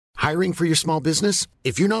Hiring for your small business?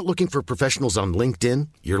 If you're not looking for professionals on LinkedIn,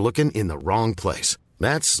 you're looking in the wrong place.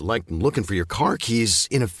 That's like looking for your car keys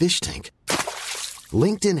in a fish tank.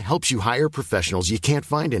 LinkedIn helps you hire professionals you can't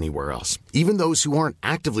find anywhere else, even those who aren't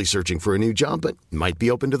actively searching for a new job but might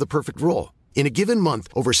be open to the perfect role. In a given month,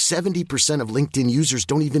 over 70% of LinkedIn users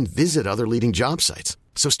don't even visit other leading job sites.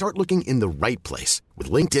 So start looking in the right place.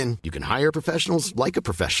 With LinkedIn, you can hire professionals like a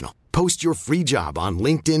professional. Post your free job on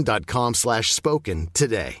linkedin.com/spoken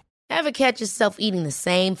today. Ever catch yourself eating the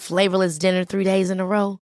same flavorless dinner 3 days in a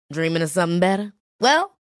row? Dreaming of something better?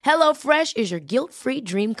 Well, HelloFresh is your guilt-free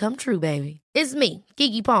dream come true, baby. It's me,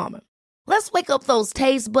 Keke Palmer. Let's wake up those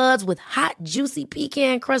taste buds with hot, juicy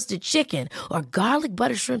pecan-crusted chicken or garlic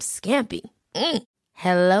butter shrimp scampi.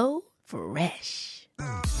 Hello Fresh.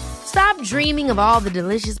 Stop dreaming of all the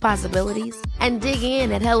delicious possibilities and dig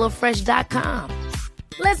in at HelloFresh.com.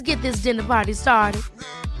 Let's get this dinner party started.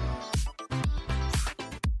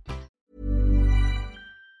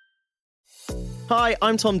 Hi,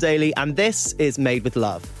 I'm Tom Daly, and this is Made with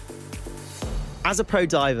Love. As a pro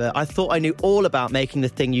diver, I thought I knew all about making the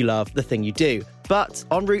thing you love the thing you do. But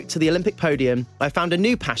en route to the Olympic podium, I found a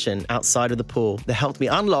new passion outside of the pool that helped me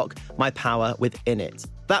unlock my power within it.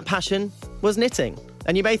 That passion was knitting.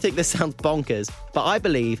 And you may think this sounds bonkers, but I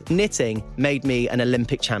believe knitting made me an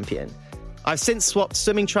Olympic champion. I've since swapped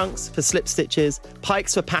swimming trunks for slip stitches,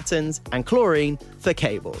 pikes for patterns, and chlorine for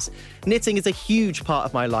cables. Knitting is a huge part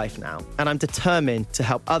of my life now, and I'm determined to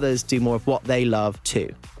help others do more of what they love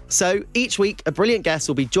too. So each week, a brilliant guest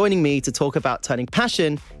will be joining me to talk about turning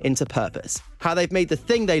passion into purpose, how they've made the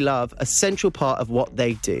thing they love a central part of what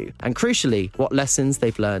they do, and crucially, what lessons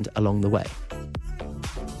they've learned along the way.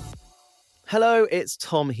 Hello, it's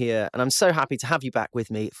Tom here, and I'm so happy to have you back with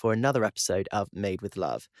me for another episode of Made with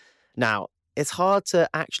Love. Now, it's hard to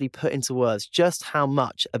actually put into words just how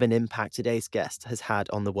much of an impact today's guest has had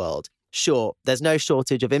on the world. Sure, there's no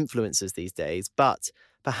shortage of influencers these days, but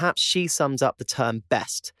perhaps she sums up the term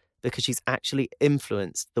best because she's actually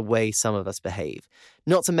influenced the way some of us behave.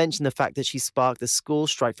 Not to mention the fact that she sparked the school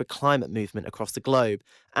strike for climate movement across the globe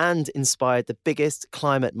and inspired the biggest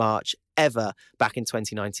climate march ever back in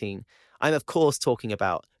 2019. I'm, of course, talking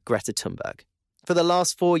about Greta Thunberg. For the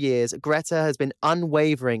last 4 years, Greta has been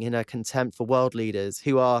unwavering in her contempt for world leaders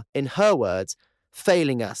who are, in her words,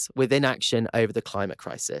 failing us with inaction over the climate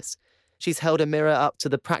crisis. She's held a mirror up to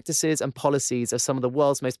the practices and policies of some of the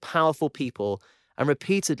world's most powerful people and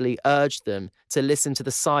repeatedly urged them to listen to the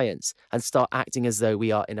science and start acting as though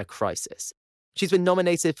we are in a crisis. She's been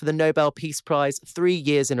nominated for the Nobel Peace Prize 3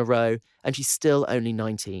 years in a row, and she's still only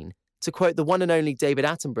 19. To quote the one and only David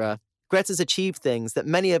Attenborough, Greta's achieved things that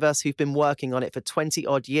many of us who've been working on it for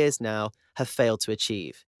 20-odd years now have failed to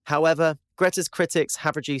achieve. However, Greta's critics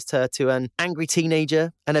have reduced her to an angry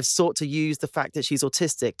teenager and have sought to use the fact that she's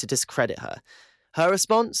autistic to discredit her. Her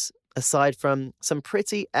response? Aside from some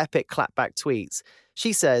pretty epic clapback tweets,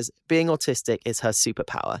 she says being autistic is her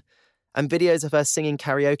superpower. And videos of her singing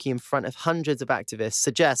karaoke in front of hundreds of activists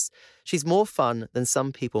suggest she's more fun than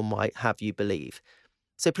some people might have you believe.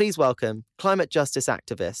 So please welcome climate justice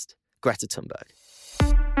activist, Greta Thunberg.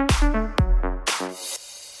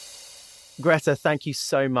 Greta, thank you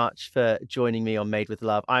so much for joining me on Made with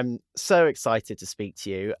Love. I'm so excited to speak to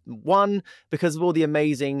you. One, because of all the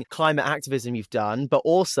amazing climate activism you've done, but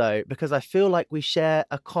also because I feel like we share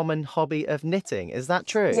a common hobby of knitting. Is that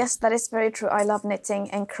true? Yes, that is very true. I love knitting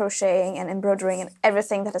and crocheting and embroidering and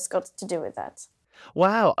everything that has got to do with that.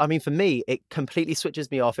 Wow. I mean, for me, it completely switches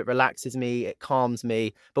me off. It relaxes me. It calms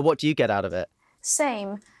me. But what do you get out of it?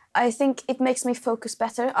 Same. I think it makes me focus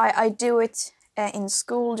better. I do it in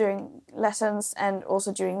school during lessons and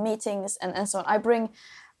also during meetings and so on.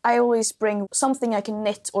 I always bring something I can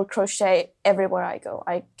knit or crochet everywhere I go.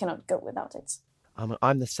 I cannot go without it.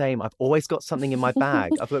 I'm the same. I've always got something in my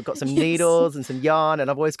bag. I've got some needles and some yarn,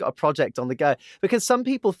 and I've always got a project on the go. Because some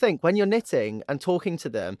people think when you're knitting and talking to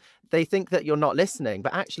them, they think that you're not listening.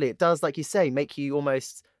 But actually it does, like you say, make you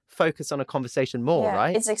almost focus on a conversation more,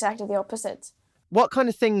 right? It's exactly the opposite. What kind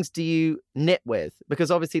of things do you knit with?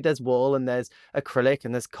 Because obviously there's wool and there's acrylic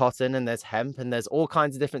and there's cotton and there's hemp and there's all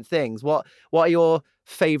kinds of different things. What are your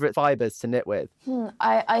favourite fibres to knit with?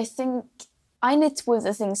 I think I knit with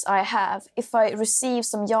the things I have. If I receive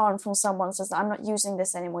some yarn from someone who says, I'm not using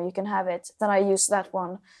this anymore, you can have it, then I use that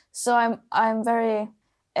one. So I'm very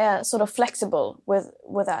sort of flexible with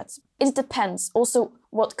that. It depends also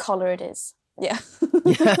what colour it is. Yeah.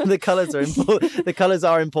 Yeah, the colours are important. The colours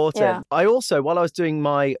are important. Yeah. I also, while I was doing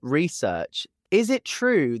my research, is it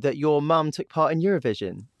true that your mum took part in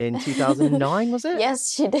Eurovision in 2009, was it?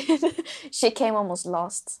 Yes, she did. She came almost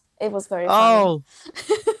last. It was very funny. Oh.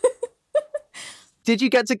 Did you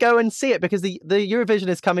get to go and see it? Because the Eurovision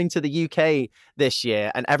is coming to the UK this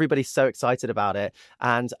year and everybody's so excited about it.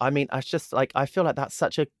 And I mean, I just like, I feel like that's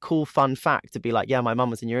such a cool, fun fact to be like, yeah, my mum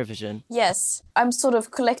was in Eurovision. Yes, I'm sort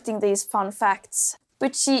of collecting these fun facts.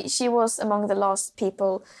 But she was among the last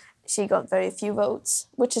people. She got very few votes,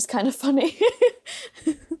 which is kind of funny.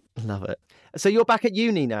 Love it. So you're back at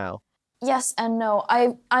uni now? Yes and no.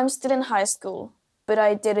 I'm still in high school, but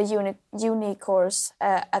I did a uni course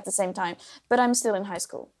at the same time. But I'm still in high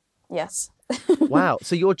school. Yes. Wow.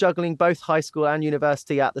 So you're juggling both high school and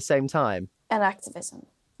university at the same time? And activism,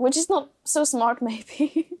 which is not so smart,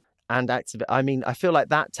 maybe. And I mean, I feel like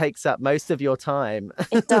that takes up most of your time.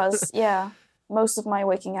 It does, yeah. Most of my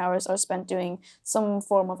waking hours are spent doing some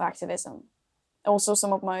form of activism. Also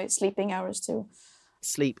some of my sleeping hours too.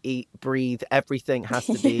 Sleep, eat, breathe, everything has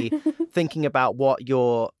to be thinking about what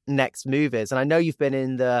your next move is. And I know you've been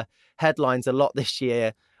in the headlines a lot this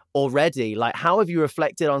year already. Like, how have you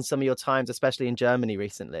reflected on some of your times, especially in Germany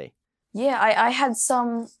recently? Yeah, I had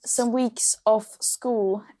some weeks off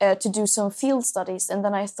school to do some field studies. And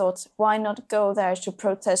then I thought, why not go there to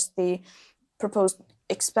protest the proposed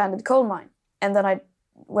expanded coal mine? And then I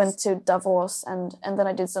went to Davos and then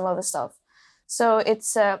I did some other stuff. So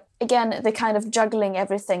it's, again, the kind of juggling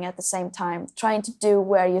everything at the same time, trying to do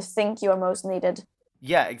where you think you are most needed.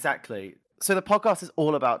 Yeah, exactly. So the podcast is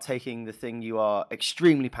all about taking the thing you are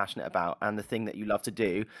extremely passionate about and the thing that you love to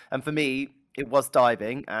do. And for me, it was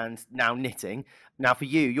diving and now knitting. Now for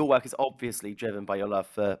you, your work is obviously driven by your love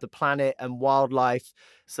for the planet and wildlife.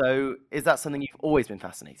 So is that something you've always been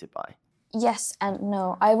fascinated by? Yes and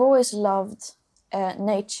no. I've always loved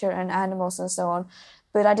nature and animals and so on,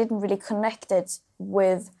 but I didn't really connect it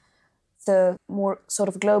with the more sort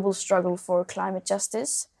of global struggle for climate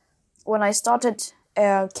justice. When I started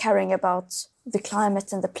caring about the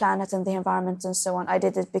climate and the planet and the environment and so on, I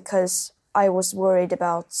did it because I was worried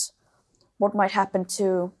about what might happen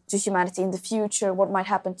to humanity in the future, what might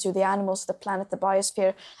happen to the animals, the planet, the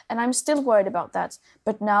biosphere. And I'm still worried about that.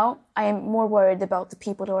 But now I am more worried about the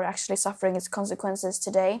people who are actually suffering its consequences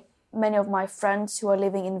today. Many of my friends who are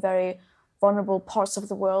living in very vulnerable parts of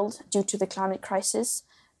the world due to the climate crisis,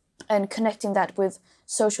 and connecting that with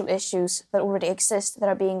social issues that already exist that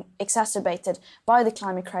are being exacerbated by the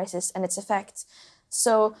climate crisis and its effects.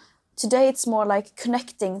 So today it's more like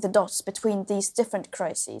connecting the dots between these different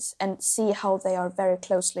crises and see how they are very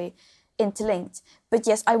closely interlinked. But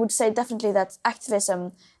yes, I would say definitely that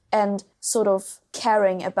activism and sort of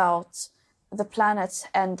caring about the planet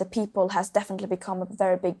and the people has definitely become a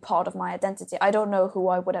very big part of my identity. I don't know who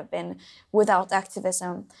I would have been without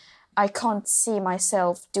activism. I can't see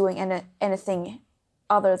myself doing anything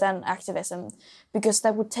other than activism because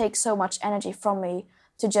that would take so much energy from me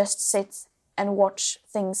to just sit and watch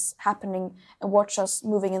things happening and watch us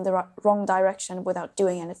moving in the wrong direction without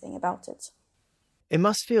doing anything about it. It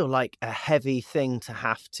must feel like a heavy thing to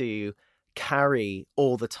have to carry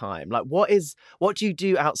all the time. Like, what do you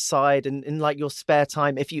do outside and in like your spare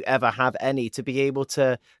time, if you ever have any, to be able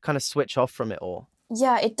to kind of switch off from it all?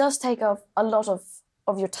 Yeah, it does take up a lot of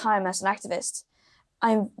your time as an activist.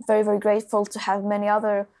 I'm very, very grateful to have many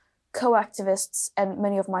other co-activists and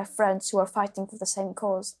many of my friends who are fighting for the same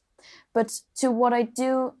cause. But to what I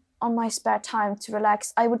do on my spare time to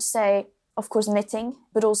relax, I would say, of course, knitting,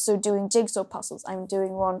 but also doing jigsaw puzzles. I'm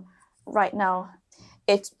doing one right now.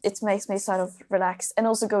 It makes me sort of relax, and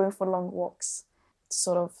also going for long walks to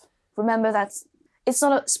sort of remember that it's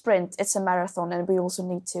not a sprint, it's a marathon, and we also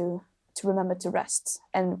need to remember to rest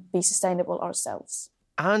and be sustainable ourselves.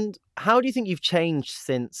 And how do you think you've changed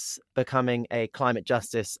since becoming a climate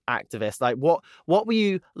justice activist? Like, what were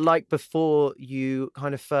you like before you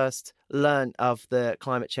kind of first learned of the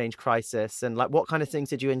climate change crisis? And like, what kind of things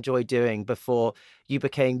did you enjoy doing before you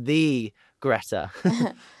became the Greta?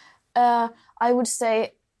 I would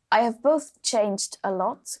say I have both changed a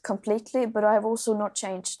lot completely, but I have also not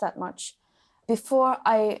changed that much. Before,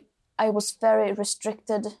 I was very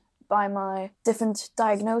restricted by my different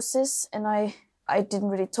diagnoses, and I didn't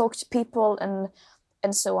really talk to people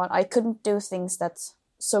and so on. I couldn't do things that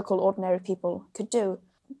so-called ordinary people could do.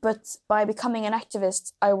 But by becoming an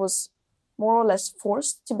activist, I was more or less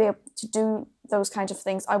forced to be able to do those kinds of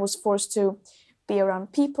things. I was forced to be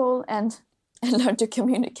around people and learn to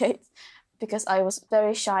communicate, because I was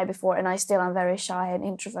very shy before, and I still am very shy and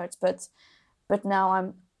introvert. But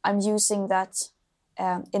now I'm using that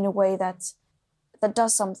in a way that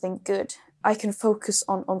does something good. I can focus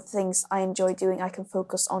on things I enjoy doing. I can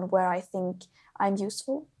focus on where I think I'm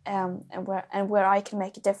useful and where I can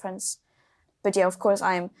make a difference. But yeah, of course,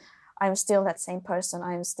 I'm still that same person.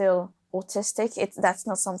 I'm still autistic. That's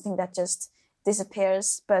not something that just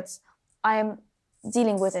disappears. But I'm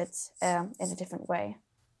dealing with it in a different way.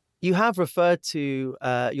 You have referred to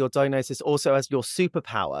your diagnosis also as your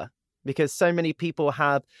superpower, because so many people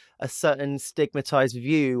have a certain stigmatized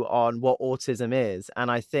view on what autism is. And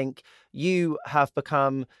I think you have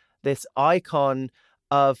become this icon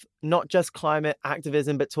of not just climate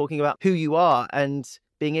activism, but talking about who you are and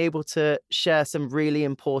being able to share some really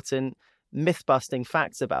important myth-busting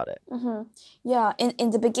facts about it. Mm-hmm. Yeah, in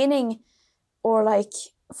the beginning, or like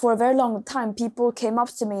for a very long time, people came up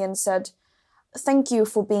to me and said, "Thank you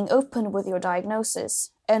for being open with your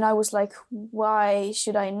diagnosis." And I was like, why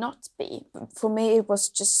should I not be? For me, it was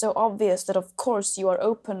just so obvious that of course you are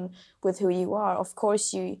open with who you are. Of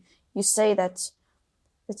course you say that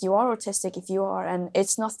you are autistic if you are, and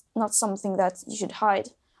it's not something that you should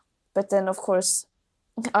hide. But then of course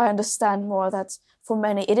I understand more that for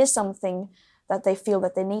many it is something that they feel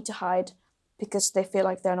that they need to hide because they feel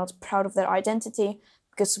like they're not proud of their identity,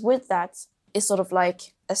 because with that it's sort of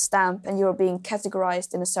like a stamp and you're being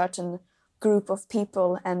categorized in a certain group of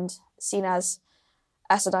people and seen as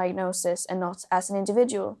a diagnosis and not as an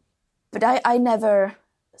individual. But I never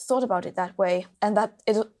thought about it that way, and that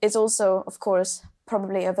it is also, of course,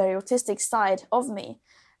 probably a very autistic side of me.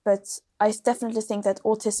 But I definitely think that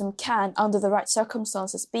autism can, under the right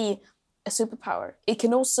circumstances, be a superpower. It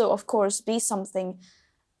can also, of course, be something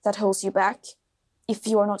that holds you back if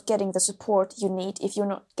you are not getting the support you need, if you're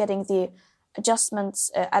not getting the adjustments,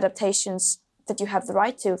 adaptations that you have the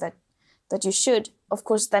right to, that you should. Of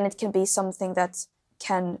course, then it can be something that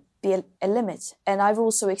can be a limit. And I've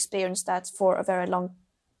also experienced that for a very long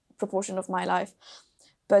proportion of my life.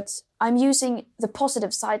 But I'm using the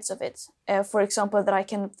positive sides of it. For example, that I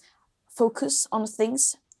can focus on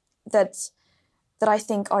things that I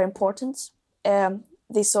think are important.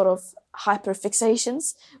 These sort of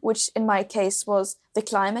hyperfixations, which in my case was the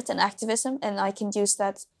climate and activism, and I can use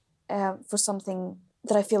that for something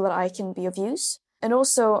that I feel that I can be of use. And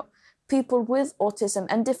also, people with autism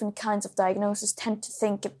and different kinds of diagnoses tend to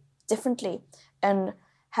think differently and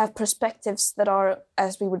have perspectives that are,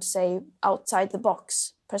 as we would say, outside the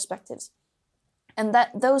box perspectives. And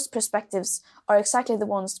that those perspectives are exactly the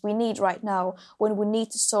ones we need right now when we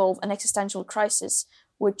need to solve an existential crisis,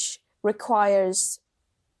 which requires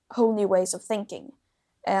whole new ways of thinking.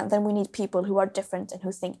 And then we need people who are different and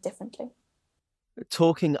who think differently.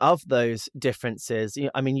 Talking of those differences,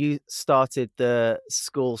 you started the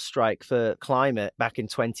school strike for climate back in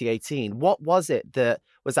 2018. What was it that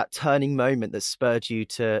was that turning moment that spurred you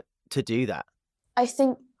to do that? I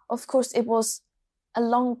think, of course, it was a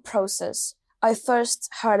long process. I first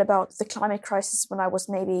heard about the climate crisis when I was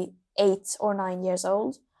maybe 8 or 9 years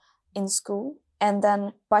old in school. And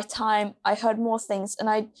then by time I heard more things, and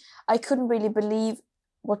I couldn't really believe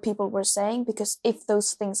what people were saying, because if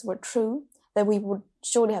those things were true, then we would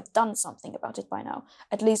surely have done something about it by now.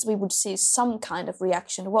 At least we would see some kind of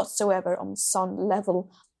reaction whatsoever on some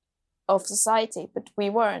level of society, but we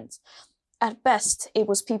weren't. At best, it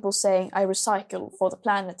was people saying, I recycle for the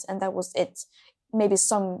planet, and that was it. Maybe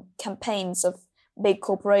some campaigns of big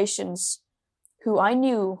corporations who I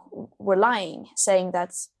knew were lying, saying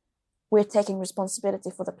that we're taking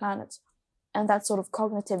responsibility for the planet. And that sort of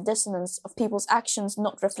cognitive dissonance of people's actions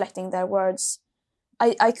not reflecting their words,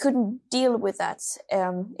 I couldn't deal with that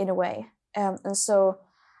in a way. And so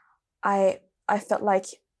I felt like,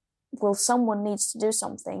 well, someone needs to do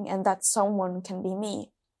something, and that someone can be me.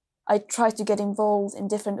 I tried to get involved in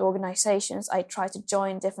different organizations. I tried to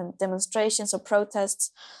join different demonstrations or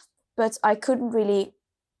protests, but I couldn't really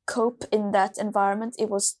cope in that environment. It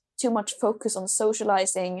was too much focus on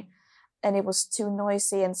socializing, and it was too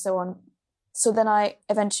noisy and so on. So then I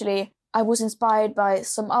was inspired by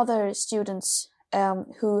some other students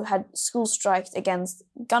who had school striked against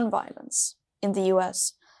gun violence in the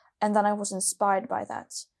US. And then I was inspired by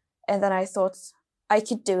that. And then I thought I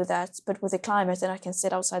could do that, but with the climate, and I can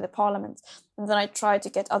sit outside the parliament. And then I tried to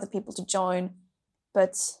get other people to join,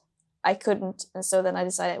 but I couldn't. And so then I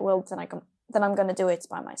decided, well, then I'm going to do it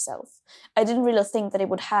by myself. I didn't really think that it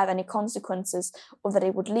would have any consequences or that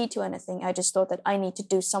it would lead to anything. I just thought that I need to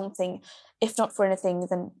do something, if not for anything,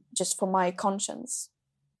 then just for my conscience.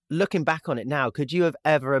 Looking back on it now, could you have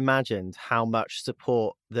ever imagined how much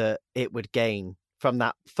support that it would gain from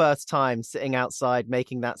that first time sitting outside,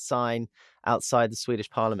 making that sign outside the Swedish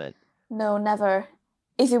parliament? No, never.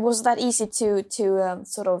 If it was that easy to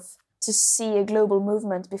see a global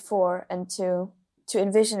movement before and to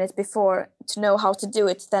envision it before, to know how to do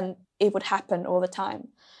it, then it would happen all the time.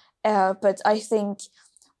 But I think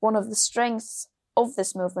one of the strengths of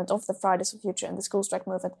this movement, of the Fridays for Future and the school strike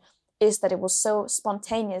movement, is that it was so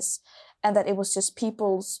spontaneous, and that it was just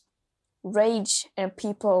people's rage and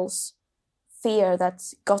people's fear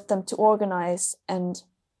that got them to organize and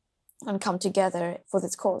come together for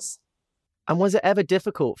this cause. And was it ever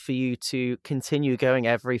difficult for you to continue going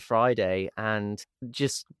every Friday and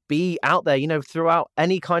just be out there, throughout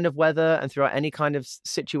any kind of weather and throughout any kind of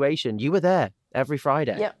situation? You were there every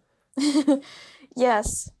Friday. Yeah.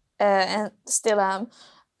 Yes, and still am.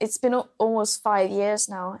 It's been almost 5 years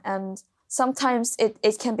now, and sometimes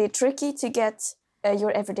it can be tricky to get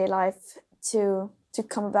your everyday life to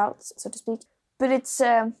come about, so to speak. But it's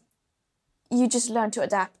you just learn to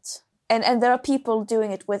adapt, and there are people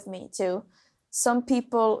doing it with me too. Some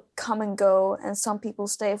people come and go, and some people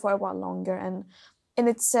stay for a while longer, and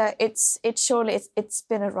it's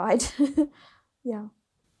been a ride. Yeah.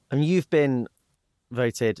 And you've been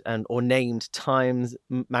voted or named Times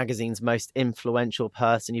Magazine's most influential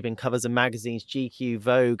person. You've been covers of magazines, GQ,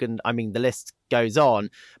 Vogue, and the list goes on.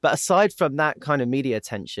 But aside from that kind of media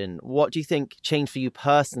attention, what do you think changed for you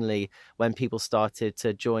personally when people started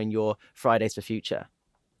to join your Fridays for Future?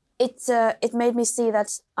 It made me see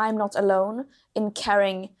that I'm not alone in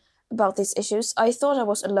caring about these issues. I thought I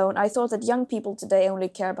was alone. I thought that young people today only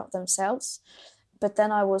care about themselves, but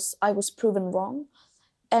then I was proven wrong.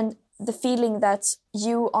 And the feeling that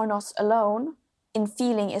you are not alone in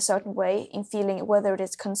feeling a certain way, in feeling whether it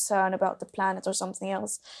is concern about the planet or something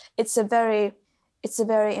else, it's a very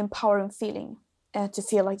empowering feeling to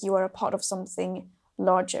feel like you are a part of something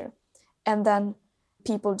larger. And then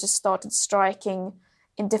people just started striking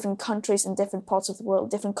in different countries, in different parts of the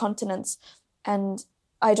world, different continents. And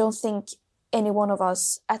I don't think any one of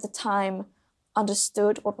us at the time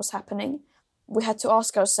understood what was happening. We had to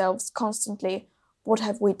ask ourselves constantly, what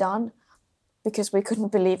have we done? Because we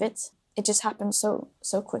couldn't believe it. It just happened so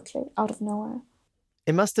quickly, out of nowhere.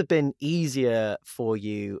 It must have been easier for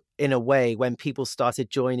you in a way when people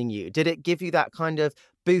started joining you. Did it give you that kind of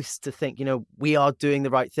boost to think, we are doing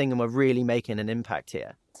the right thing and we're really making an impact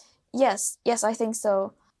here? Yes, I think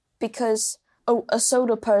so. Because a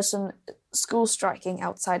solo person school striking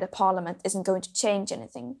outside a parliament isn't going to change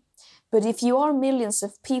anything. But if you are millions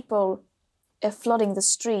of people flooding the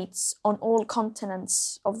streets on all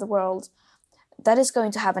continents of the world, that is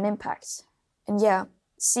going to have an impact. And yeah,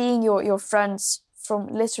 seeing your friends from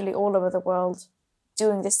literally all over the world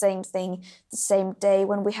doing the same thing the same day,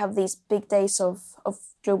 when we have these big days of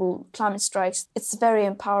global climate strikes, it's very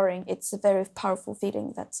empowering. It's a very powerful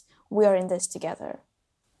feeling that we are in this together.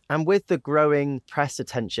 And with the growing press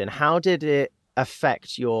attention, how did it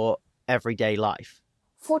affect your everyday life?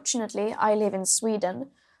 Fortunately, I live in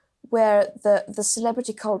Sweden, where the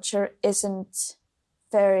celebrity culture isn't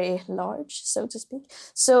very large, so to speak.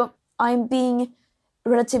 So I'm being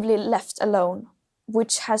relatively left alone,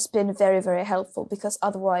 which has been very, very helpful, because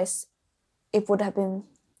otherwise it would have been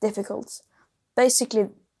difficult. Basically,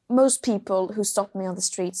 most people who stop me on the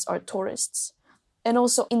streets are tourists. And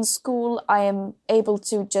also in school, I am able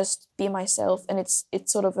to just be myself, and it's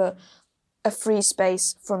sort of a free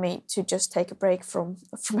space for me to just take a break from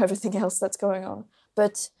everything else that's going on.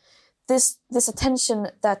 But this attention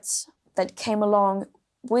that came along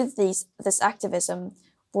with this activism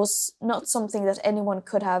was not something that anyone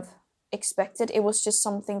could have expected. It was just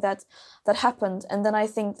something that happened. And then I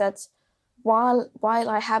think that while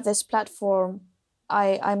I have this platform,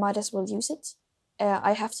 I might as well use it.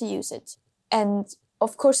 I have to use it. And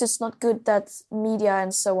of course, it's not good that media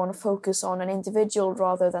and so on focus on an individual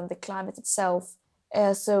rather than the climate itself.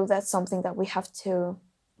 So that's something that we have to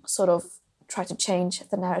sort of try to change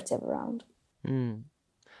the narrative around. Mm.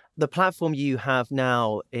 The platform you have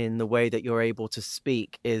now in the way that you're able to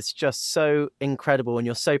speak is just so incredible, and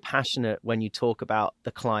you're so passionate when you talk about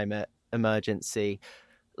the climate emergency.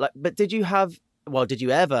 But did you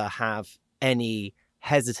ever have any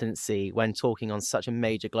hesitancy when talking on such a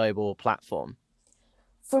major global platform?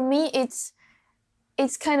 For me, it's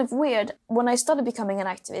kind of weird. When I started becoming an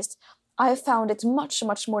activist, I found it much,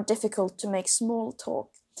 much more difficult to make small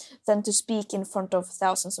talk than to speak in front of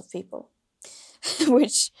thousands of people,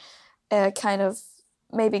 which kind of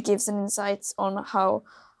maybe gives an insight on how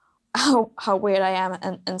weird I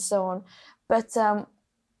am and so on. But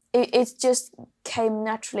it just came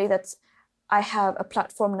naturally that I have a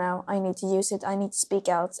platform now. I need to use it. I need to speak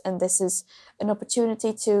out. And this is an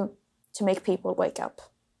opportunity to make people wake up.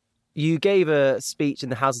 You gave a speech in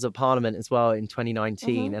the Houses of Parliament as well in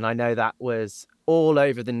 2019. Mm-hmm. And I know that was all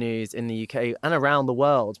over the news in the UK and around the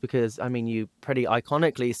world, because, you pretty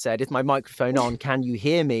iconically said, "Is my microphone on? Can you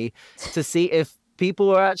hear me?" to see if people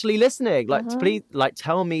are actually listening. Mm-hmm. Please,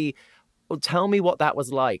 tell me what that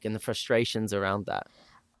was like and the frustrations around that.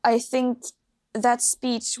 I think that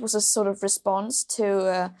speech was a sort of response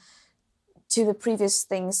to the previous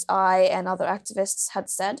things I and other activists had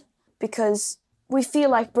said. because we feel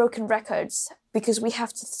like broken records, because we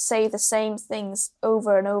have to say the same things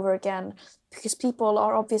over and over again, because people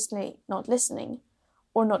are obviously not listening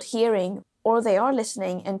or not hearing, or they are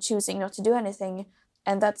listening and choosing not to do anything.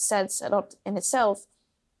 And that says a lot in itself.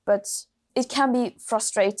 But it can be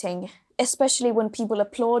frustrating, especially when people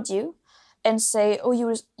applaud you and say, oh,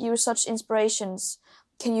 you're such inspirations.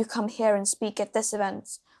 Can you come here and speak at this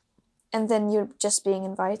event? And then you're just being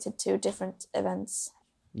invited to different events.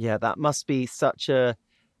 Yeah, that must be such a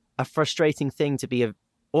frustrating thing to be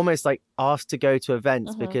almost like asked to go to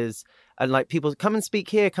events because, and like people come and speak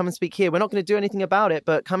here. We're not going to do anything about it,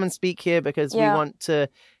 but come and speak here because we want to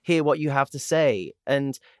hear what you have to say.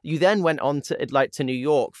 And you then went on to New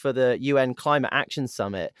York for the UN Climate Action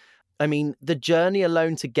Summit. I mean, the journey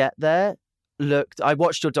alone to get there I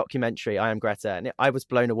watched your documentary, I Am Greta, and I was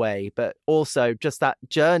blown away, but also just that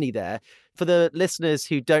journey there. For the listeners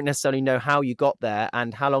who don't necessarily know how you got there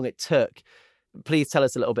and how long it took, please tell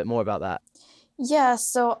us a little bit more about that. Yeah,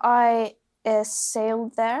 so I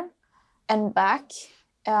sailed there and back.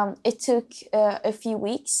 It took a few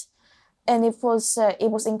weeks, and it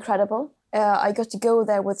was incredible. I got to go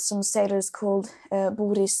there with some sailors called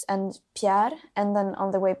Boris and Pierre, and then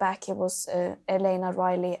on the way back it was Elena,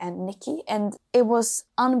 Riley and Nikki. And it was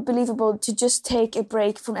unbelievable to just take a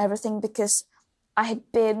break from everything, because I had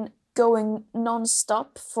been going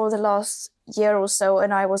non-stop for the last year or so,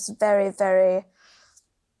 and I was very, very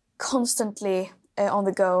constantly on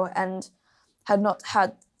the go and had not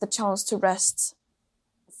had the chance to rest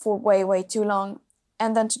for way, way too long.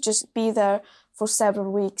 And then to just be there for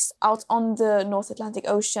several weeks out on the North Atlantic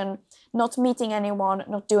Ocean, not meeting anyone,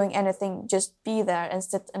 not doing anything, just be there and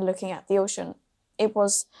sit and looking at the ocean. It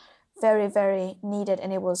was very, very needed,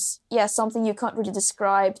 and it was, something you can't really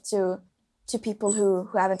describe to people who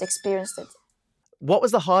haven't experienced it. What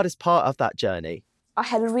was the hardest part of that journey? I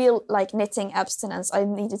had a real knitting abstinence. I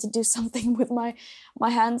needed to do something with my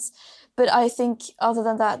hands. But I think other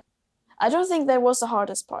than that, I don't think there was the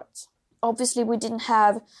hardest part. Obviously, we didn't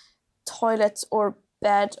have toilet or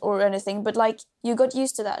bed or anything, but you got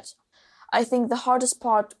used to that. I think the hardest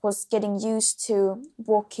part was getting used to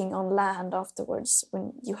walking on land afterwards,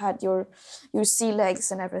 when you had your sea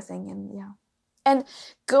legs and everything, and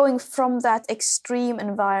going from that extreme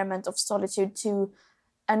environment of solitude to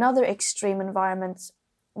another extreme environment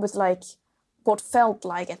with what felt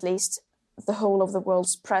like, at least, the whole of the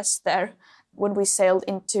world's press there when we sailed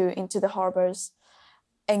into the harbors,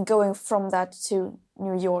 and going from that to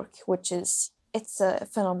New York, it's a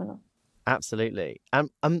phenomenon. Absolutely.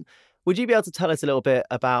 Would you be able to tell us a little bit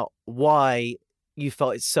about why you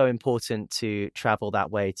felt it's so important to travel that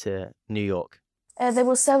way to New York? There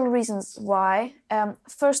were several reasons why.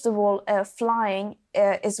 First of all, flying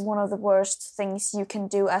is one of the worst things you can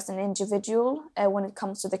do as an individual when it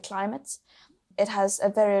comes to the climate. It has a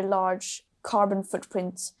very large carbon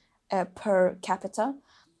footprint per capita,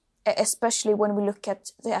 especially when we look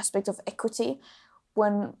at the aspect of equity.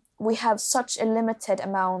 When we have such a limited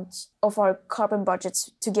amount of our carbon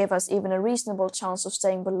budgets to give us even a reasonable chance of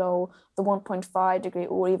staying below the 1.5 degree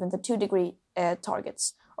or even the 2 degree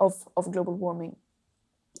targets of global warming.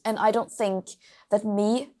 And I don't think that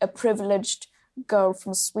me, a privileged girl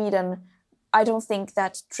from Sweden, I don't think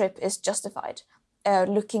that trip is justified.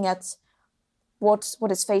 Looking at what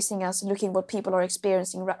is facing us, looking what people are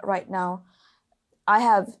experiencing right now, I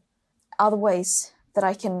have other ways that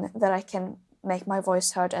I can make my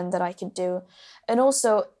voice heard and that I can do. And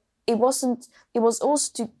also, it was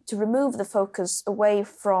also to remove the focus away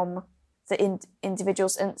from the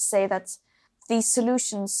individuals and say that these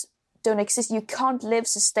solutions don't exist. You can't live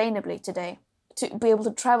sustainably today. To be able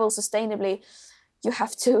to travel sustainably, you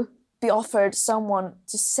have to be offered someone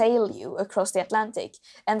to sail you across the Atlantic.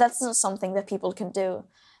 And that's not something that people can do,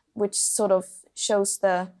 which sort of shows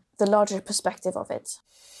the larger perspective of it.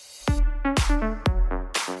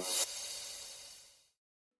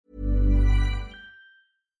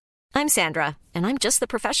 I'm Sandra, and I'm just the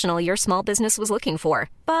professional your small business was looking for.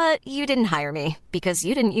 But you didn't hire me because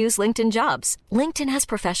you didn't use LinkedIn Jobs. LinkedIn has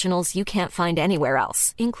professionals you can't find anywhere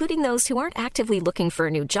else, including those who aren't actively looking for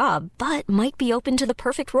a new job, but might be open to the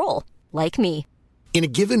perfect role, like me. In a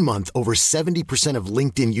given month, over 70% of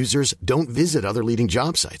LinkedIn users don't visit other leading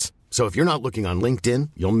job sites. So if you're not looking on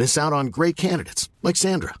LinkedIn, you'll miss out on great candidates like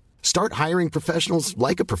Sandra. Start hiring professionals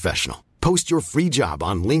like a professional. Post your free job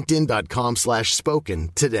on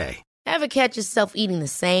linkedin.com/spoken today. Ever catch yourself eating the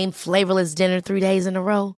same flavorless dinner 3 days in a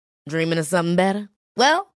row? Dreaming of something better?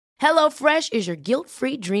 Well, HelloFresh is your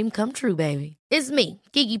guilt-free dream come true, baby. It's me,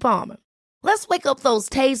 Keke Palmer. Let's wake up those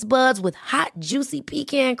taste buds with hot, juicy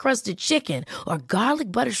pecan-crusted chicken or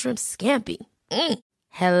garlic butter shrimp scampi.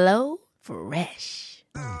 Hello Fresh.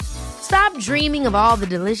 Stop dreaming of all the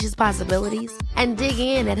delicious possibilities and dig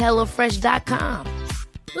in at HelloFresh.com.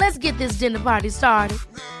 Let's get this dinner party started.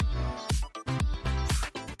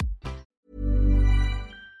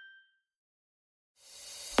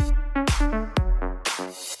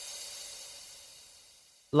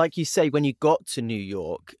 Like you say, when you got to New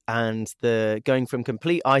York and the going from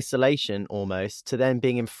complete isolation almost to then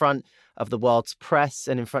being in front of the world's press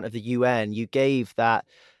and in front of the UN, you gave that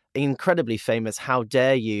incredibly famous "How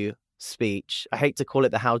dare you" speech. I hate to call it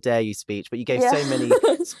the "How dare you" speech, but you gave so many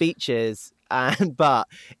speeches. But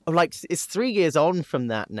like, it's 3 years on from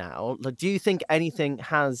that now. Like, do you think anything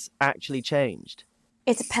has actually changed?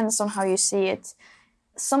 It depends on how you see it.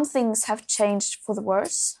 Some things have changed for the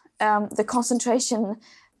worse. The concentration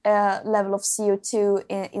level of CO2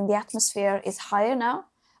 in the atmosphere is higher now.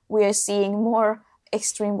 We are seeing more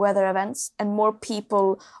extreme weather events and more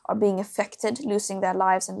people are being affected, losing their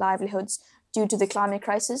lives and livelihoods due to the climate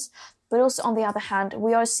crisis. But also, on the other hand,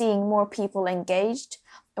 we are seeing more people engaged.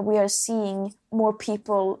 We are seeing more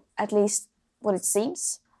people, at least what it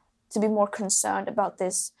seems, to be more concerned about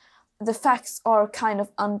this. The facts are kind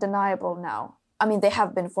of undeniable now. I mean, they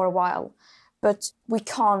have been for a while, but we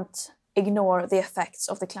can't ignore the effects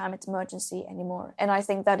of the climate emergency anymore. And I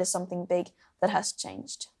think that is something big that has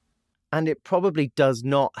changed. And it probably does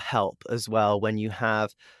not help as well when you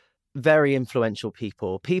have very influential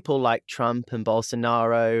people like Trump and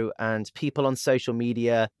Bolsonaro and people on social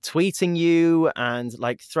media tweeting you and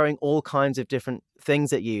like throwing all kinds of different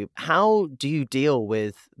things at you. How do you deal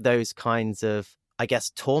with those kinds of, I guess,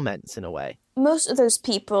 torments in a way? Most of those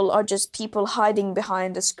people are just people hiding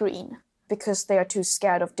behind a screen because they are too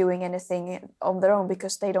scared of doing anything on their own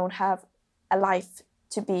because they don't have a life,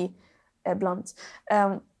 to be blunt.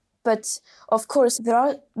 But of course, there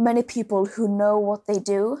are many people who know what they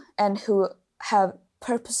do and who have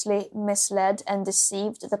purposely misled and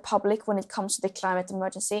deceived the public when it comes to the climate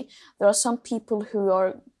emergency. There are some people who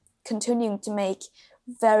are continuing to make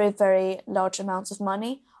very, very large amounts of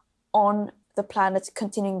money on the planet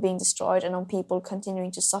continuing being destroyed and on people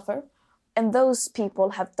continuing to suffer. And those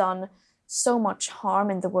people have done so much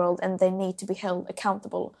harm in the world and they need to be held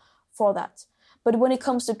accountable for that. But when it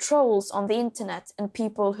comes to trolls on the internet and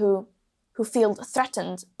people who feel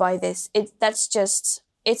threatened by this, it's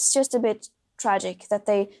just a bit tragic that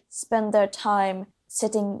they spend their time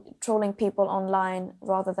sitting trolling people online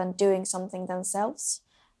rather than doing something themselves,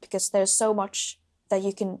 because there's so much that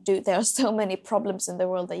you can do. There are so many problems in the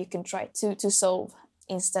world that you can try to solve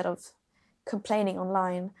instead of complaining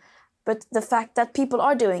online. But the fact that people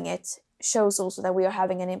are doing it shows also that we are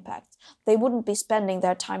having an impact. They wouldn't be spending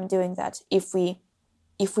their time doing that if we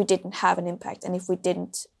didn't have an impact and if we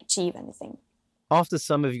didn't achieve anything. After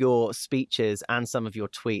some of your speeches and some of your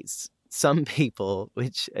tweets, some people,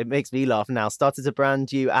 which it makes me laugh now, started to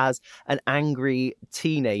brand you as an angry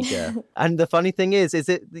teenager. And the funny thing is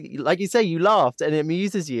it, like you say, you laughed and it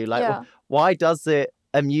amuses you. Like, why does it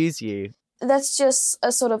amuse you? That's just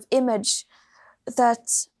a sort of image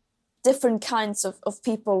that different kinds of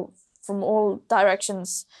people from all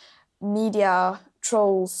directions, media,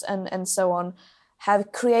 trolls, and so on,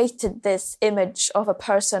 have created this image of a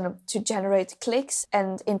person to generate clicks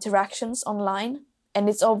and interactions online. And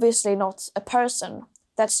it's obviously not a person.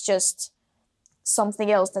 That's just something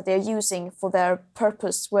else that they're using for their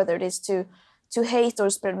purpose, whether it is to hate or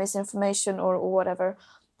spread misinformation or whatever.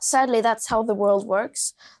 Sadly, that's how the world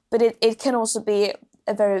works. But it can also be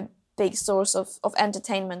a very big source of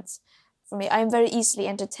entertainment for me. I'm very easily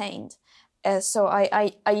entertained. So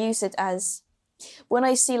I use it as, when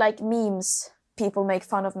I see like memes, people make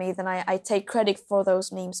fun of me, then I take credit for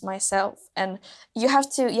those memes myself. And you have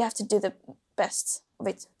to do the best of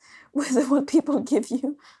it with what people give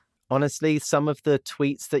you. Honestly, some of the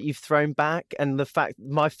tweets that you've thrown back and the fact,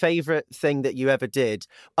 my favorite thing that you ever did,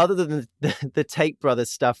 other than the Tate Brothers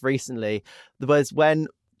stuff recently, was when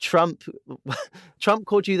Trump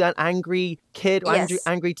called you that angry kid, yes.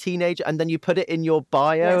 angry teenager, and then you put it in your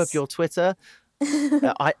bio of your Twitter.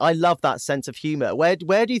 I love that sense of humor. Where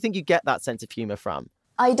do you think you get that sense of humor from?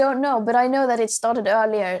 I don't know, but I know that it started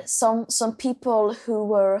earlier. Some people who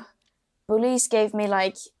were bullies gave me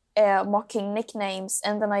like mocking nicknames,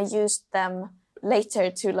 and then I used them later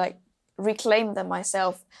to like reclaim them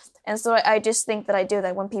myself. And so I just think that I do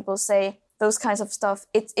that when people say those kinds of stuff.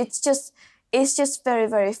 It's just very,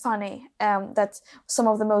 very funny that some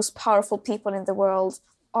of the most powerful people in the world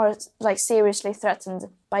are like seriously threatened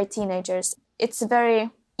by teenagers. It's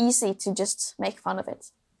very easy to just make fun of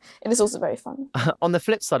it. It is also very fun. On the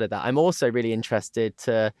flip side of that, I'm also really interested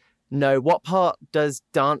to No. What part does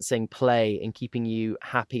dancing play in keeping you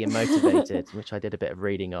happy and motivated, which I did a bit of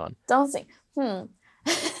reading on? Dancing.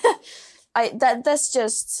 That's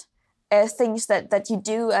just things that you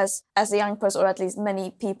do as a young person, or at least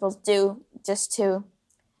many people do, just to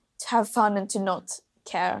have fun and to not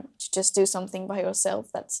care, to just do something by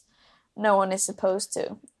yourself that no one is supposed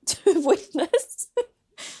to witness.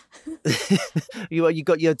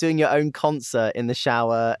 You're doing your own concert in the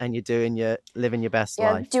shower, and you're living your best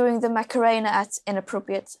life. Doing the Macarena at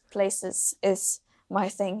inappropriate places is my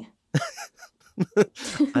thing.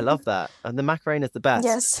 I love that. And the Macarena's the best.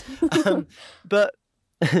 Yes. But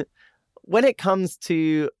when it comes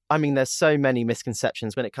to, there's so many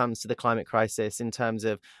misconceptions when it comes to the climate crisis in terms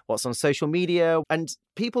of what's on social media. And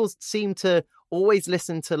people seem to always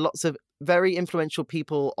listen to lots of very influential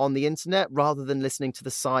people on the internet rather than listening to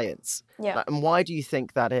the science. Yeah. And why do you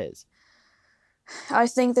think that is? I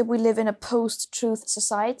think that we live in a post-truth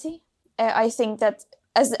society. I think that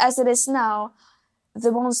as it is now,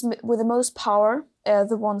 the ones with the most power,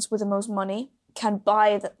 the ones with the most money, can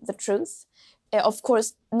buy the truth. Of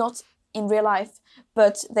course, not in real life,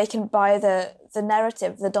 but they can buy the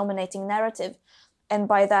narrative, the dominating narrative, and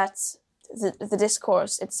by that, the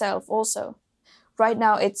discourse itself also. Right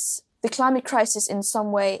now, the climate crisis in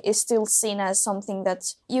some way is still seen as something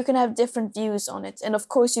that you can have different views on it. And of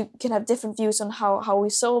course, you can have different views on how we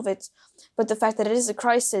solve it. But the fact that it is a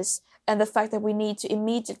crisis, and the fact that we need to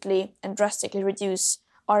immediately and drastically reduce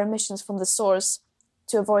our emissions from the source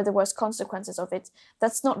to avoid the worst consequences of it,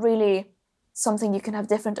 that's not really something you can have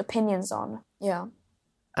different opinions on. Yeah.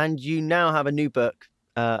 And you now have a new book,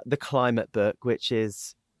 The Climate Book, which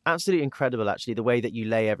is absolutely incredible, actually, the way that you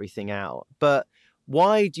lay everything out. But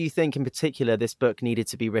why do you think in particular this book needed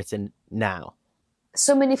to be written now?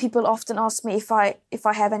 So many people often ask me if I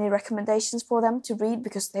have any recommendations for them to read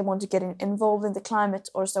because they want to get involved in the climate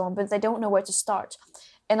or so on, but they don't know where to start.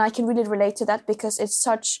 And I can really relate to that because it's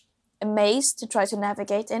such a maze to try to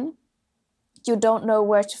navigate in. You don't know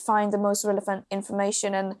where to find the most relevant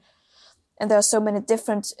information, and there are so many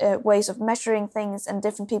different ways of measuring things and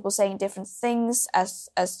different people saying different things, as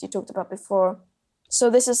you talked about before. So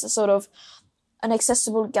this is a sort of an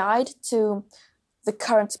accessible guide to the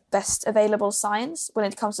current best available science when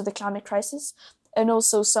it comes to the climate crisis, and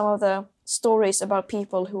also some of the stories about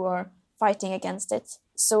people who are fighting against it.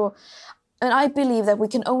 So, and I believe that we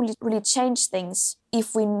can only really change things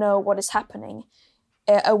if we know what is happening.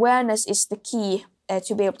 Awareness is the key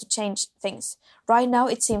to be able to change things. Right now,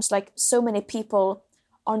 it seems like so many people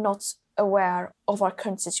are not aware of our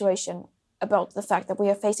current situation, about the fact that we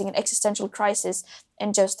are facing an existential crisis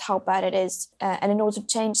and just how bad it is. And in order to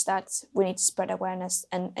change that, we need to spread awareness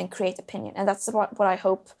and create opinion. And that's what I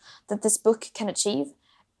hope that this book can achieve.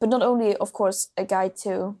 But not only, of course, a guide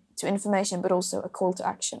to information, but also a call to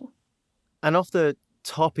action. And off the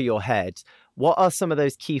top of your head, what are some of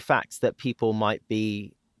those key facts that people might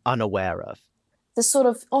be unaware of? The sort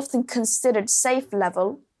of often considered safe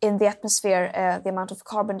level in the atmosphere, the amount of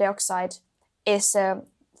carbon dioxide, is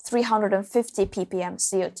 350 ppm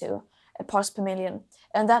CO2 parts per million.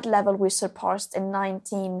 And that level we surpassed in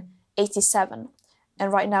 1987.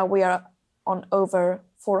 And right now we are on over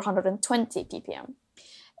 420 ppm.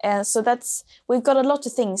 And so we've got a lot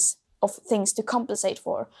of things to compensate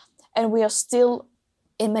for. And we are still,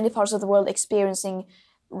 in many parts of the world, experiencing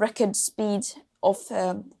record speed of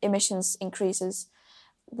emissions increases.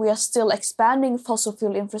 We are still expanding fossil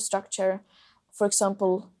fuel infrastructure, for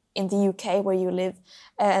example, in the UK where you live,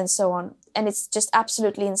 and so on. And it's just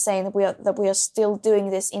absolutely insane that we are still doing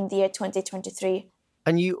this in the year 2023.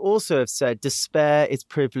 And you also have said despair is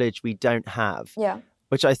privilege we don't have,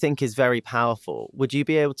 which I think is very powerful. Would you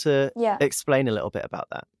be able to explain a little bit about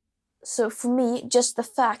that? So for me, just the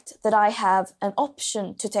fact that I have an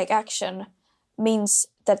option to take action means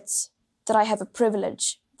that I have a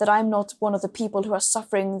privilege, that I'm not one of the people who are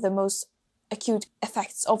suffering the most acute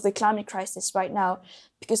effects of the climate crisis right now.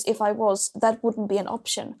 Because if I was, that wouldn't be an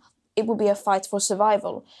option. It would be a fight for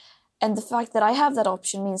survival. And the fact that I have that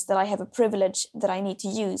option means that I have a privilege that I need to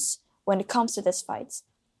use when it comes to this fight.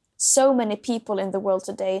 So many people in the world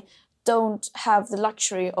today don't have the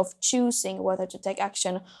luxury of choosing whether to take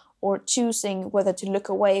action or choosing whether to look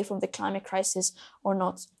away from the climate crisis or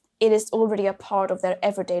not. It is already a part of their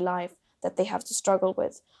everyday life that they have to struggle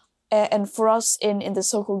with. And for us in the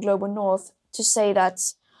so-called global north to say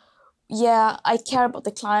that, yeah, I care about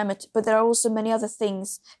the climate, but there are also many other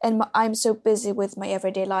things, and I'm so busy with my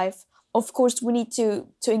everyday life. Of course, we need to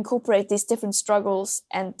incorporate these different struggles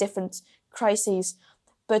and different crises.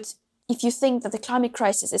 But if you think that the climate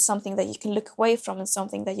crisis is something that you can look away from and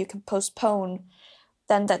something that you can postpone,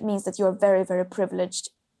 then that means that you're very, very privileged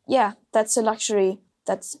yeah, that's a luxury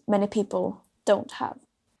that many people don't have.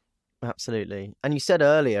 Absolutely. And you said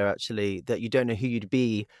earlier, actually, that you don't know who you'd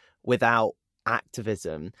be without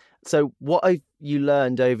activism. So what have you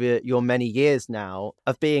learned over your many years now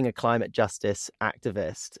of being a climate justice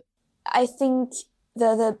activist? I think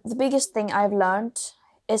the biggest thing I've learned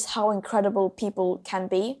is how incredible people can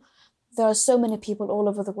be. There are so many people all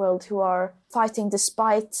over the world who are fighting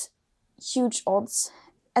despite huge odds,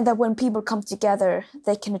 and that when people come together,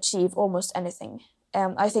 they can achieve almost anything.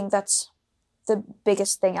 I think that's the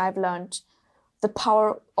biggest thing I've learned, the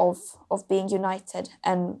power of being united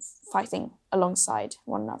and fighting alongside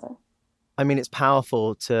one another. I mean, it's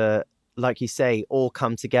powerful to, like you say, all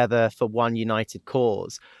come together for one united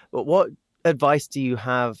cause. But what advice do you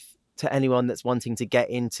have to anyone that's wanting to get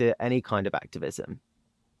into any kind of activism?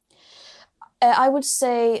 I would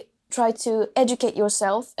say try to educate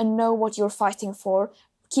yourself and know what you're fighting for.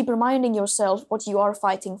 Keep reminding yourself what you are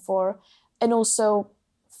fighting for, and also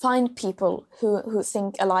find people who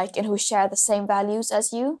think alike and who share the same values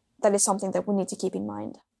as you. That is something that we need to keep in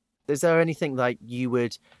mind. Is there anything like you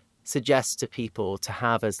would suggest to people to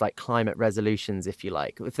have as like climate resolutions, if you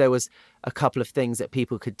like, if there was a couple of things that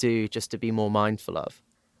people could do just to be more mindful of?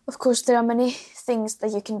 Of course, there are many things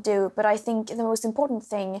that you can do, but I think the most important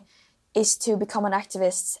thing is to become an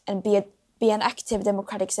activist and be an active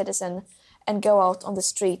democratic citizen and go out on the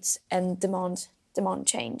streets and demand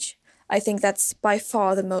change. I think that's by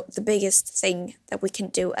far the biggest thing that we can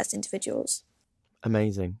do as individuals.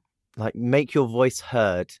 Amazing. Like, make your voice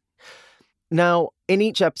heard. Now, in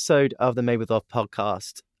each episode of the Made with Love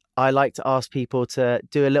podcast, I like to ask people to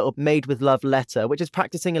do a little Made with Love letter, which is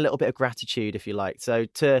practicing a little bit of gratitude, if you like. So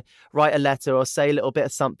to write a letter or say a little bit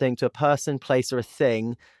of something to a person, place, or a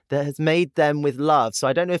thing that has made them with love. So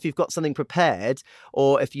I don't know if you've got something prepared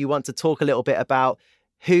or if you want to talk a little bit about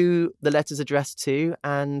who the letter's addressed to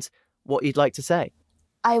and what you'd like to say.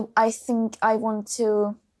 I think I want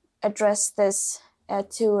to address this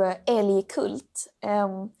to Eli Kult,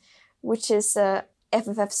 which is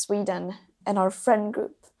FFF Sweden and our friend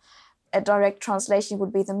group. A direct translation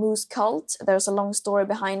would be the Moose Cult. There's a long story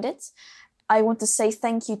behind it. I want to say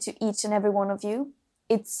thank you to each and every one of you.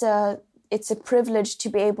 It's a privilege to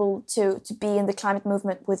be able to be in the climate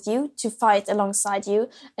movement with you, to fight alongside you,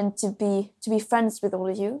 and to be friends with all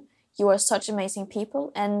of you. You are such amazing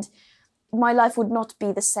people, and my life would not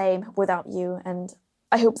be the same without you. And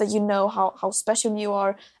I hope that you know how special you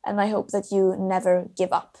are, and I hope that you never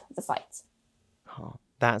give up the fight. Oh,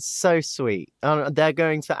 that's so sweet. They're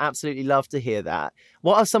going to absolutely love to hear that.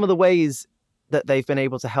 What are some of the ways that they've been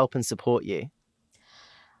able to help and support you?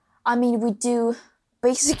 I mean, we do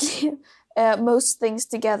basically most things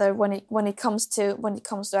together when it comes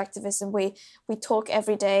to activism. We talk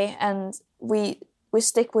every day, and we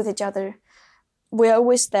stick with each other. We're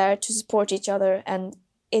always there to support each other, and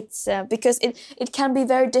it's because it can be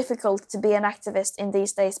very difficult to be an activist in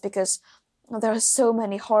these days because there are so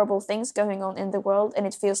many horrible things going on in the world, and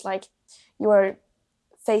it feels like you are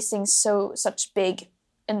facing such big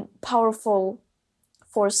and powerful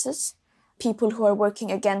forces, people who are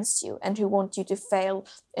working against you and who want you to fail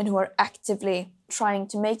and who are actively trying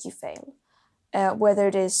to make you fail, whether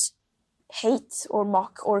it is hate or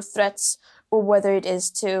mock or threats, or whether it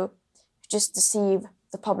is to just deceive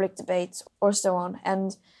the public debate or so on,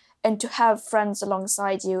 and to have friends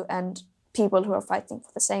alongside you and people who are fighting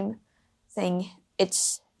for the same thing,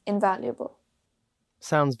 it's invaluable.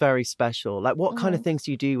 Sounds very special. Like, what kind of things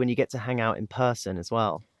do you do when you get to hang out in person as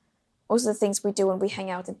well? Most of the things we do when we hang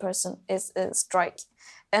out in person is strike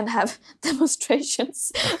and have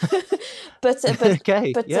demonstrations. but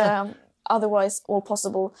Okay, yeah. Otherwise, all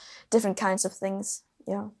possible different kinds of things.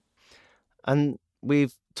 Yeah. And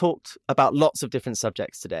we've talked about lots of different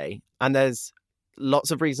subjects today, and there's lots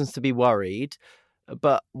of reasons to be worried.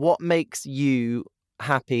 But what makes you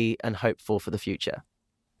happy and hopeful for the future?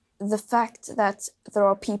 The fact that there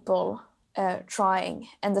are people trying,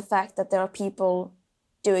 and the fact that there are people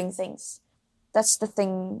doing things. That's the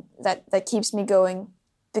thing that keeps me going,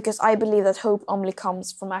 because I believe that hope only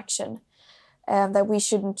comes from action, and that we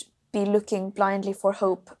shouldn't be looking blindly for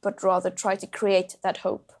hope, but rather try to create that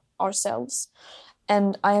hope ourselves.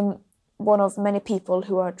 And I am one of many people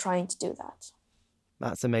who are trying to do that.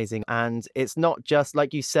 That's amazing. And it's not just,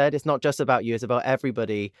 like you said, it's not just about you, it's about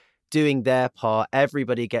everybody doing their part,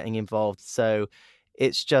 everybody getting involved. So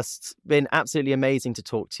it's just been absolutely amazing to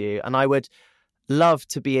talk to you. And I would love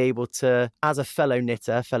to be able to, as a fellow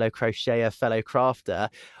knitter, fellow crocheter, fellow crafter,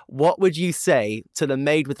 what would you say to the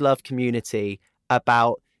Made with Love community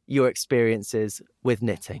about your experiences with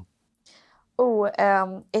knitting?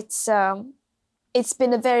 It's it's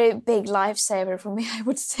been a very big lifesaver for me, I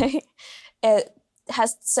would say. It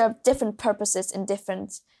has served different purposes in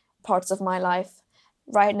different parts of my life.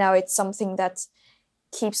 Right now, it's something that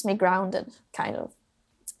keeps me grounded, kind of,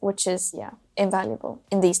 which is, invaluable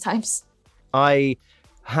in these times. I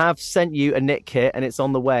have sent you a knit kit and it's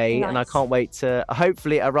on the way. Nice. And I can't wait to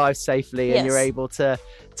hopefully it arrives safely and you're able to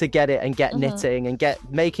get it and get knitting and get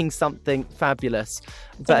making something fabulous.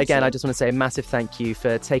 But again, I just want to say a massive thank you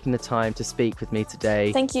for taking the time to speak with me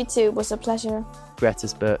today. Thank you too. It was a pleasure.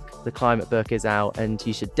 Greta's book, The Climate Book, is out and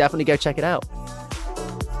you should definitely go check it out.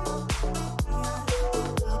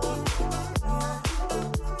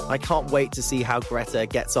 I can't wait to see how Greta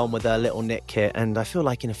gets on with her little knit kit, and I feel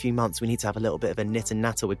like in a few months we need to have a little bit of a knit and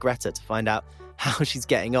natter with Greta to find out how she's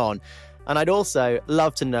getting on. And I'd also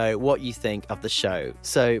love to know what you think of the show.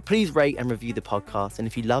 So please rate and review the podcast, and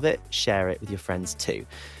if you love it, share it with your friends too.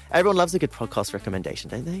 Everyone loves a good podcast recommendation,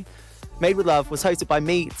 don't they? Made with Love was hosted by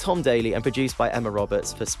me, Tom Daly, and produced by Emma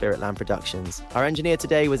Roberts for Spiritland Productions. Our engineer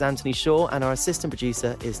today was Anthony Shaw, and our assistant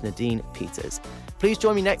producer is Nadine Peters. Please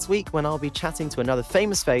join me next week when I'll be chatting to another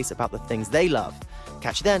famous face about the things they love.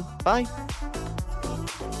 Catch you then. Bye.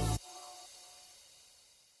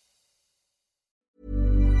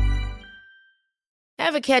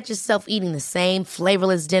 Ever catch yourself eating the same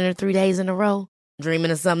flavorless dinner 3 days in a row?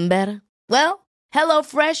 Dreaming of something better? Well,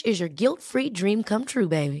 HelloFresh is your guilt-free dream come true,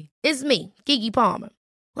 baby. It's me, Keke Palmer.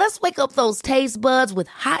 Let's wake up those taste buds with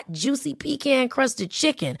hot, juicy pecan-crusted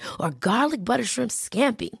chicken or garlic butter shrimp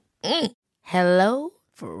scampi. Hello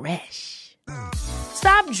Fresh.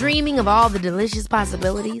 Stop dreaming of all the delicious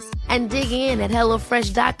possibilities and dig in at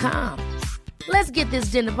HelloFresh.com. Let's get this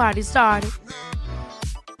dinner party started.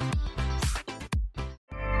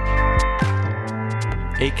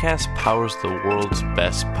 Acast powers the world's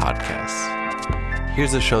best podcasts.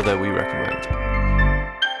 Here's a show that we recommend.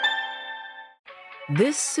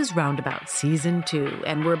 This is Roundabout Season 2,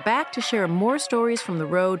 and we're back to share more stories from the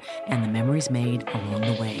road and the memories made along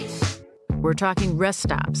the way. We're talking rest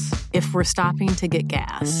stops, if we're stopping to get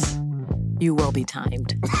gas. You will be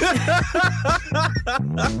timed.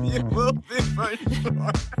 You will be for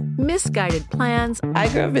sure. Misguided plans. I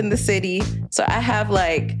grew up in the city, so I have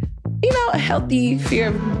a healthy fear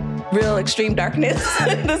of real extreme darkness.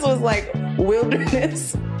 This was like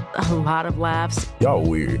wilderness. A lot of laughs. Y'all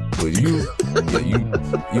weird, but you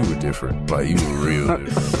were different. Like, you were real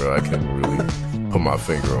different, bro. I can't really put my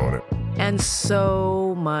finger on it. And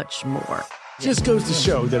so much more. Just goes to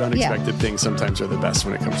show that unexpected things sometimes are the best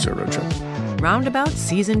when it comes to a road trip. Roundabout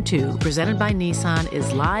Season 2, presented by Nissan,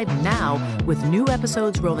 is live now with new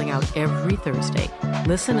episodes rolling out every Thursday.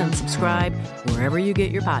 Listen and subscribe wherever you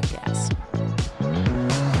get your podcasts.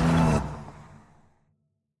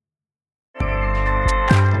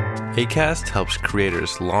 Acast helps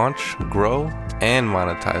creators launch, grow, and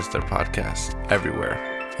monetize their podcasts everywhere.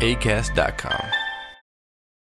 Acast.com.